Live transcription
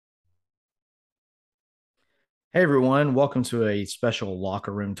Hey everyone, welcome to a special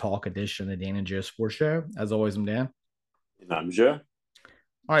locker room talk edition of the Dan and Joe Sports Show. As always, I'm Dan. And I'm Joe.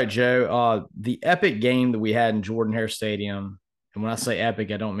 All right, Joe. The epic game that we had in Jordan Hare Stadium, and when I say epic,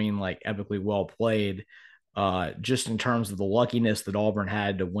 I don't mean like epically well played. Just in terms of the luckiness that Auburn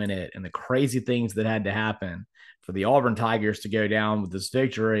had to win it and the crazy things that had to happen for the Auburn Tigers to go down with this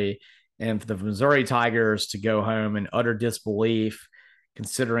victory, and for the Missouri Tigers to go home in utter disbelief,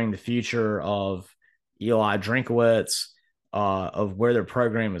 considering the future of Eli Drinkowitz, of where their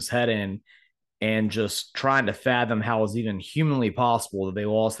program is heading, and just trying to fathom how it's even humanly possible that they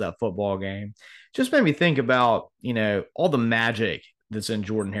lost that football game just made me think about, all the magic that's in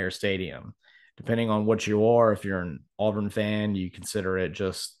Jordan Hare Stadium. Depending on what you are, if you're an Auburn fan, you consider it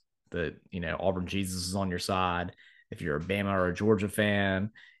just that, Auburn Jesus is on your side. If you're a Bama or a Georgia fan,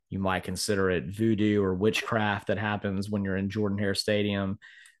 you might consider it voodoo or witchcraft that happens when you're in Jordan Hare Stadium.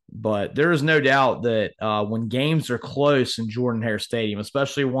 But there is no doubt that when games are close in Jordan Hare Stadium,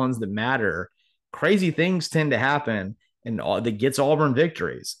 especially ones that matter, crazy things tend to happen and that gets Auburn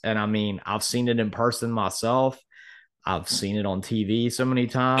victories. And I mean, I've seen it in person myself. I've seen it on TV so many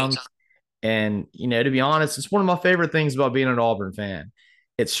times. And, to be honest, it's one of my favorite things about being an Auburn fan.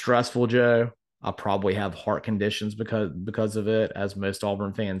 It's stressful, Joe. I probably have heart conditions because of it, as most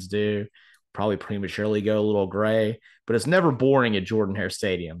Auburn fans do. Probably prematurely go a little gray, but it's never boring at Jordan Hare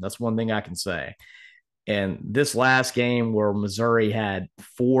Stadium. That's one thing I can say. And this last game where Missouri had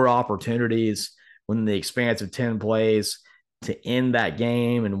four opportunities within the expanse of 10 plays to end that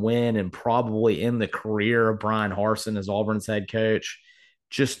game and win and probably end the career of Brian Harsin as Auburn's head coach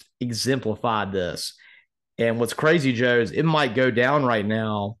just exemplified this. And what's crazy, Joe, is it might go down right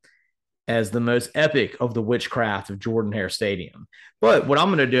now as the most epic of the witchcraft of Jordan Hare Stadium. But what I'm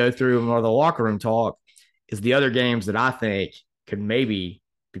going to go through more the locker room talk is the other games that I think could maybe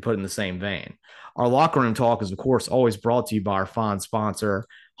be put in the same vein. Our locker room talk is, of course, always brought to you by our fine sponsor,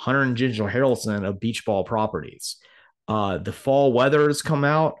 Hunter and Ginger Harrelson of Beach Ball Properties. The fall weather has come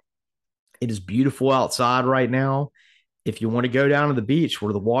out. It is beautiful outside right now. If you want to go down to the beach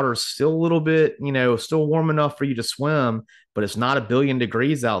where the water is still a little bit, still warm enough for you to swim, but it's not a billion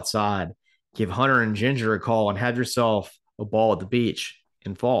degrees outside, give Hunter and Ginger a call and have yourself a ball at the beach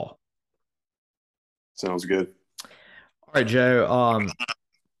in fall. Sounds good. All right, Joe.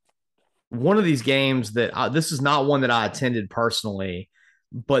 One of these games this is not one that I attended personally,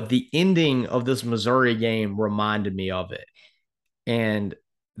 but the ending of this Missouri game reminded me of it. And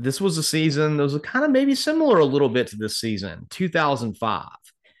this was a season that was kind of maybe similar a little bit to this season, 2005.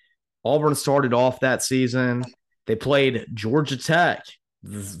 Auburn started off that season. They played Georgia Tech.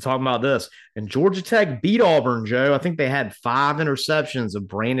 Talking about this. And Georgia Tech beat Auburn, Joe. I think they had five interceptions of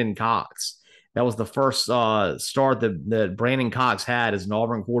Brandon Cox. That was the first start that Brandon Cox had as an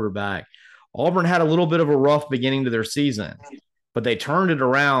Auburn quarterback. Auburn had a little bit of a rough beginning to their season, but they turned it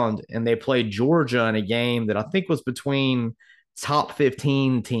around and they played Georgia in a game that I think was between top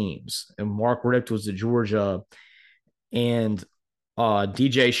 15 teams. And Mark Richt was at Georgia, and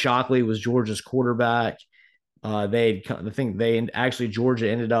DJ Shockley was Georgia's quarterback. I think they actually Georgia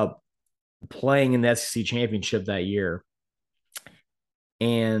ended up playing in the SEC championship that year,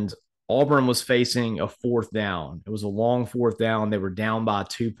 and Auburn was facing a fourth down. It was a long fourth down. They were down by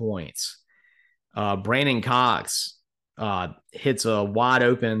 2 points. Brandon Cox hits a wide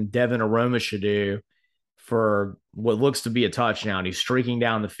open Devin Aromashodu for what looks to be a touchdown. He's streaking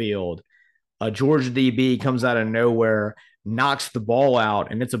down the field. A Georgia DB comes out of nowhere, knocks the ball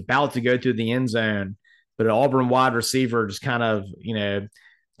out, and it's about to go through the end zone. But an Auburn wide receiver just kind of,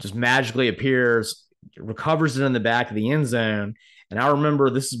 just magically appears, recovers it in the back of the end zone. And I remember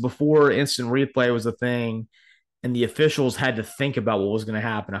this is before instant replay was a thing, and the officials had to think about what was going to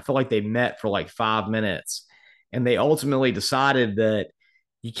happen. I feel like they met for like 5 minutes, and they ultimately decided that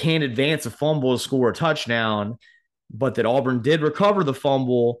you can't advance a fumble to score a touchdown, but that Auburn did recover the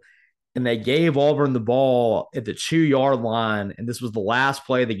fumble, and they gave Auburn the ball at the 2 yard line. And this was the last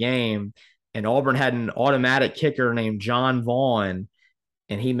play of the game. And Auburn had an automatic kicker named John Vaughn,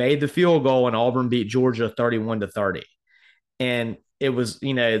 and he made the field goal, and Auburn beat Georgia 31-30. And it was,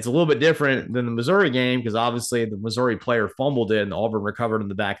 it's a little bit different than the Missouri game because obviously the Missouri player fumbled it and Auburn recovered in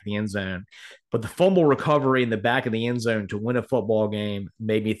the back of the end zone. But the fumble recovery in the back of the end zone to win a football game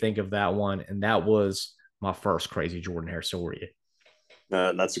made me think of that one. And that was my first crazy Jordan Hare story.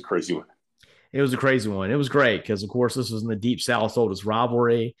 That's a crazy one. It was a crazy one. It was great because, of course, this was in the Deep South's oldest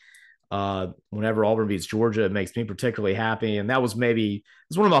rivalry. Whenever Auburn beats Georgia, it makes me particularly happy. And that was maybe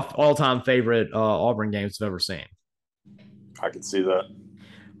it's one of my all-time favorite Auburn games I've ever seen. I can see that.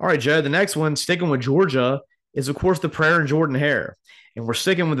 All right, Joe. The next one, sticking with Georgia, is of course the prayer and Jordan Hare, and we're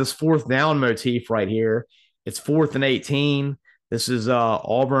sticking with this fourth down motif right here. It's 4th and 18. This is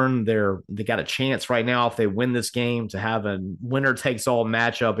Auburn. They got a chance right now if they win this game to have a winner takes all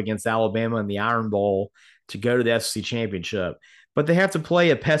matchup against Alabama in the Iron Bowl to go to the SEC championship. But they have to play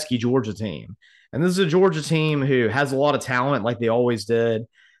a pesky Georgia team. And this is a Georgia team who has a lot of talent like they always did,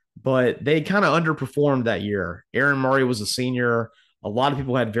 but they kind of underperformed that year. Aaron Murray was a senior. A lot of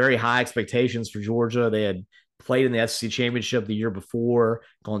people had very high expectations for Georgia. They had played in the SEC championship the year before,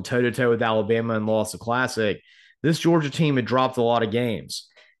 gone toe to toe with Alabama and lost the Classic. This Georgia team had dropped a lot of games,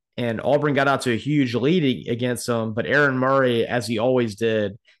 and Auburn got out to a huge lead against them. But Aaron Murray, as he always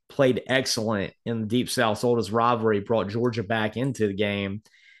did, played excellent in the Deep South's oldest rivalry, brought Georgia back into the game,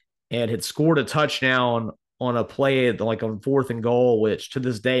 and had scored a touchdown on a play like on 4th and goal, which to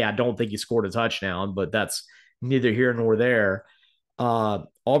this day I don't think he scored a touchdown, but that's neither here nor there.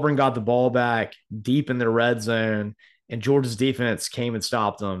 Auburn got the ball back deep in their red zone, and Georgia's defense came and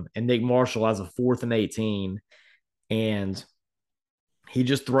stopped them. And Nick Marshall has a 4th and 18, and he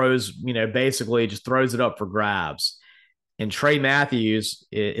just throws, basically just throws it up for grabs. And Trey Matthews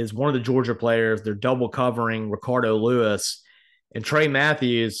is one of the Georgia players. They're double covering Ricardo Lewis. And Trey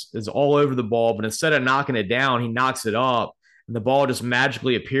Matthews is all over the ball, but instead of knocking it down, he knocks it up. And the ball just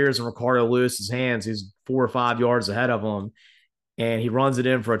magically appears in Ricardo Lewis's hands. He's 4 or 5 yards ahead of him. And he runs it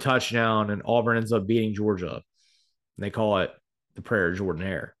in for a touchdown, and Auburn ends up beating Georgia. And they call it the prayer of Jordan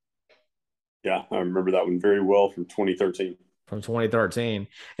Hare. Yeah, I remember that one very well from 2013. From 2013.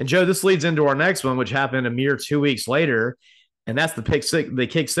 And Joe, this leads into our next one, which happened a mere 2 weeks later, and that's the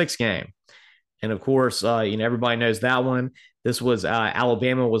kick six game. And of course, everybody knows that one. This was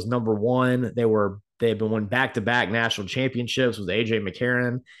Alabama was number one. They had been won back-to-back national championships with AJ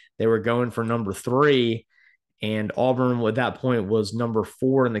McCarron. They were going for number 3, and Auburn at that point was number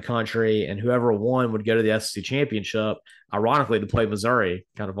 4 in the country. And whoever won would go to the SEC championship. Ironically, to play Missouri.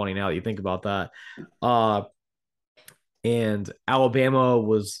 Kind of funny now that you think about that. And Alabama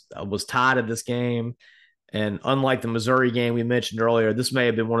was tied at this game. And unlike the Missouri game we mentioned earlier, this may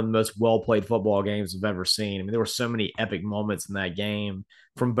have been one of the most well-played football games I've ever seen. I mean, there were so many epic moments in that game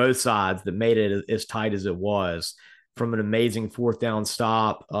from both sides that made it as tight as it was. From an amazing 4th down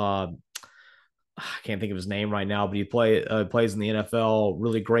stop. I can't think of his name right now, but he plays in the NFL.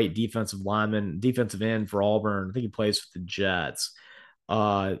 Really great defensive end for Auburn. I think he plays for the Jets.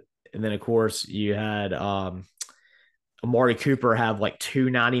 And then, of course, you had Amari Cooper have like 2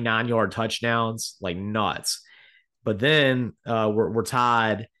 99-yard touchdowns, like nuts. But then we're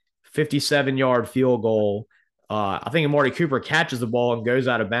tied, 57-yard field goal. I think Amari Cooper catches the ball and goes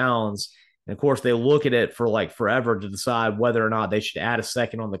out of bounds. And of course, they look at it for like forever to decide whether or not they should add a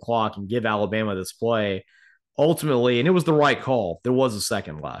second on the clock and give Alabama this play. Ultimately, and it was the right call. There was a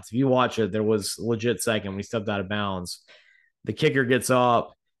second left. If you watch it, there was a legit second when he stepped out of bounds. The kicker gets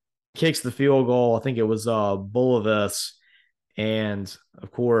up, kicks the field goal. I think it was Bulovis. And of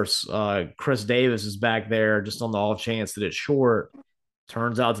course, Chris Davis is back there just on the off chance that it's short.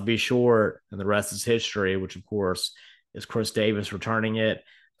 Turns out to be short, and the rest is history, which of course is Chris Davis returning it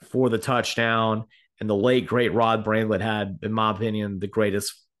for the touchdown. And the late, great Rod Bramlett had, in my opinion, the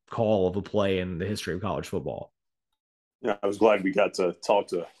greatest call of a play in the history of college football. Yeah, I was glad we got to talk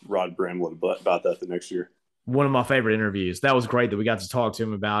to Rod Bramlett about that the next year. One of my favorite interviews. That was great that we got to talk to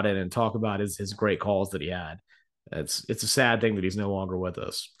him about it and talk about his great calls that he had. It's a sad thing that he's no longer with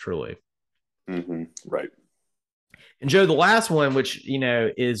us, truly. Mm-hmm. Right. And Joe, the last one, which,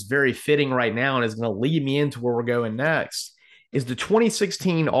 is very fitting right now and is going to lead me into where we're going next, is the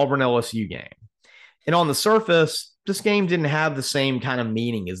 2016 Auburn LSU game. And on the surface, this game didn't have the same kind of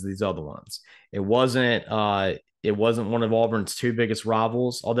meaning as these other ones. It wasn't one of Auburn's 2 biggest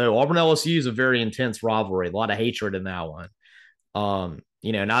rivals, although Auburn LSU is a very intense rivalry, a lot of hatred in that one.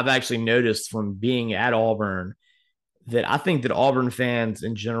 And I've actually noticed from being at Auburn that I think that Auburn fans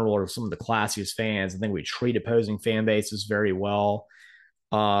in general are some of the classiest fans. I think we treat opposing fan bases very well.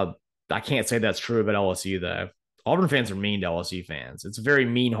 I can't say that's true about LSU, though. Auburn fans are mean to LSU fans. It's a very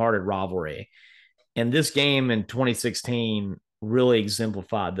mean-hearted rivalry. And this game in 2016 really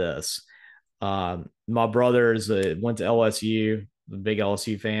exemplified this. My brother's went to LSU, a big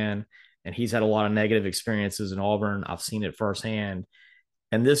LSU fan, and he's had a lot of negative experiences in Auburn. I've seen it firsthand.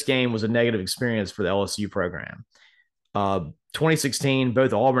 And this game was a negative experience for the LSU program. 2016,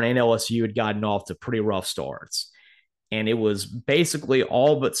 both Auburn and LSU had gotten off to pretty rough starts. And it was basically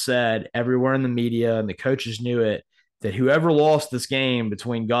all but said everywhere in the media, and the coaches knew it, that whoever lost this game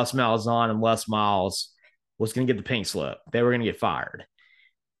between Gus Malzahn and Les Miles was going to get the pink slip. They were going to get fired.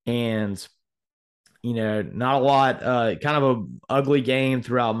 And, not a lot, kind of an ugly game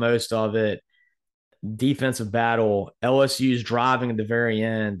throughout most of it. Defensive battle. LSU's driving at the very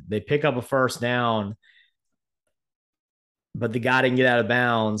end. They pick up a 1st down. but the guy didn't get out of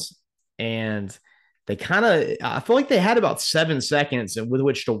bounds. And they kind of, I feel like they had about 7 seconds with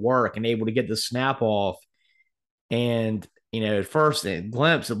which to work and able to get the snap off. And, at first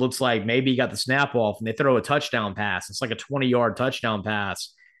glimpse, it looks like maybe he got the snap off and they throw a touchdown pass. It's like a 20-yard touchdown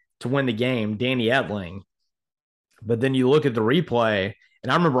pass to win the game, Danny Etling. But then you look at the replay,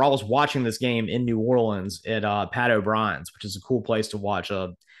 and I remember I was watching this game in New Orleans at Pat O'Brien's, which is a cool place to watch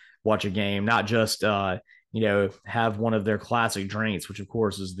a game, not just have one of their classic drinks, which of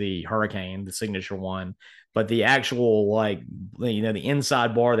course is the Hurricane, the signature one, but the actual the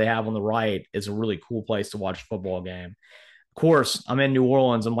inside bar they have on the right is a really cool place to watch a football game. Of course, I'm in New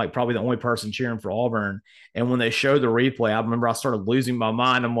Orleans. I'm like probably the only person cheering for Auburn. And when they showed the replay, I remember I started losing my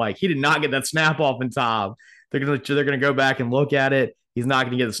mind. I'm like, he did not get that snap off in time. They're gonna go back and look at it. He's not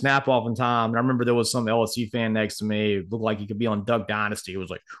gonna get the snap off in time. And I remember there was some LSU fan next to me. It looked like he could be on Duck Dynasty. He was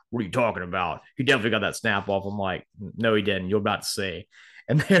like, "What are you talking about? He definitely got that snap off." I'm like, "No, he didn't. You're about to see."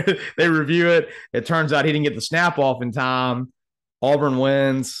 And they review it. It turns out he didn't get the snap off in time. Auburn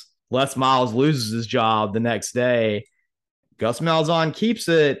wins. Les Miles loses his job the next day. Gus Malzahn keeps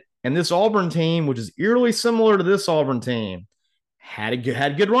it, and this Auburn team, which is eerily similar to this Auburn team, had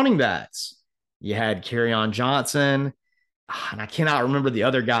good running backs. You had Kerryon Johnson, and I cannot remember the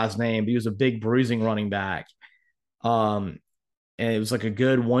other guy's name, but he was a big bruising running back. And it was like a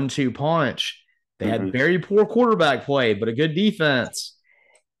good 1-2 punch. They had very poor quarterback play, but a good defense.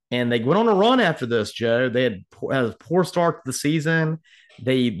 And they went on a run after this, Joe. They had a poor start to the season.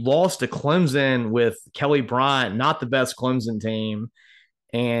 They lost to Clemson with Kelly Bryant, not the best Clemson team.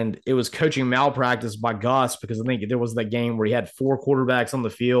 And it was coaching malpractice by Gus because I think there was that game where he had 4 quarterbacks on the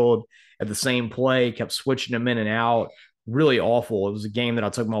field at the same play, kept switching them in and out. Really awful. It was a game that I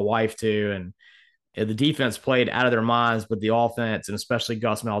took my wife to, and the defense played out of their minds, but the offense, and especially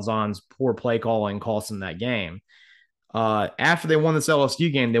Gus Malzahn's poor play calling, cost them that game. After they won this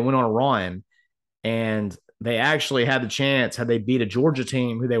LSU game, they went on a run, and they actually had the chance, had they beat a Georgia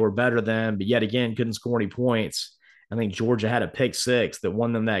team who they were better than, but yet again couldn't score any points. I think Georgia had a pick six that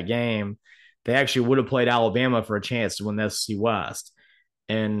won them that game. They actually would have played Alabama for a chance to win the SEC West.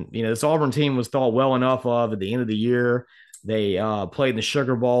 And, this Auburn team was thought well enough of at the end of the year. They played in the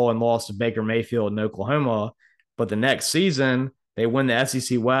Sugar Bowl and lost to Baker Mayfield in Oklahoma. But the next season, they win the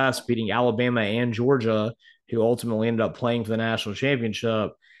SEC West, beating Alabama and Georgia, who ultimately ended up playing for the national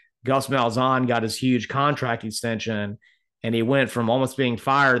championship. Gus Malzahn got his huge contract extension, and he went from almost being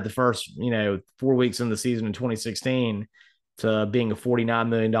fired the first, 4 weeks in the season in 2016 to being a $49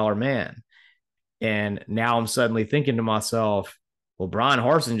 million man. And now I'm suddenly thinking to myself, well, Brian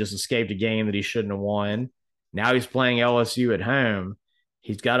Harsin just escaped a game that he shouldn't have won. Now he's playing LSU at home.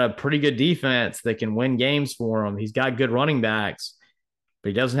 He's got a pretty good defense that can win games for him. He's got good running backs, but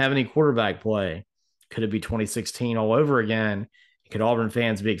he doesn't have any quarterback play. Could it be 2016 all over again? Could Auburn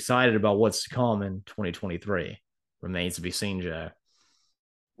fans be excited about what's to come in 2023? Remains to be seen, Joe.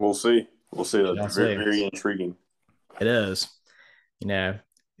 We'll see. That's very, very intriguing. It is.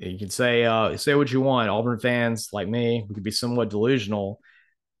 You can say what you want. Auburn fans like me, we could be somewhat delusional,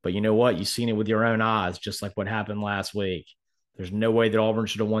 but you know what? You've seen it with your own eyes, just like what happened last week. There's no way that Auburn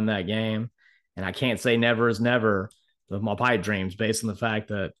should have won that game. And I can't say never is never with my pipe dreams based on the fact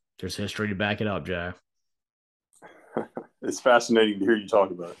that there's history to back it up, Joe. It's fascinating to hear you talk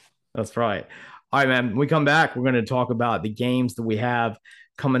about it. That's right. All right, man. When we come back, we're going to talk about the games that we have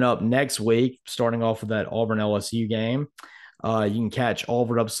coming up next week, starting off with that Auburn LSU game. You can catch all of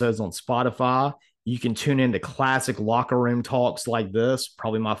our episodes on Spotify. You can tune into classic locker room talks like this,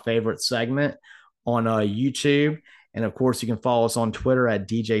 probably my favorite segment, on YouTube. And, of course, you can follow us on Twitter at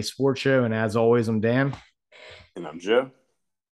DJ Sports Show. And as always, I'm Dan. And I'm Joe.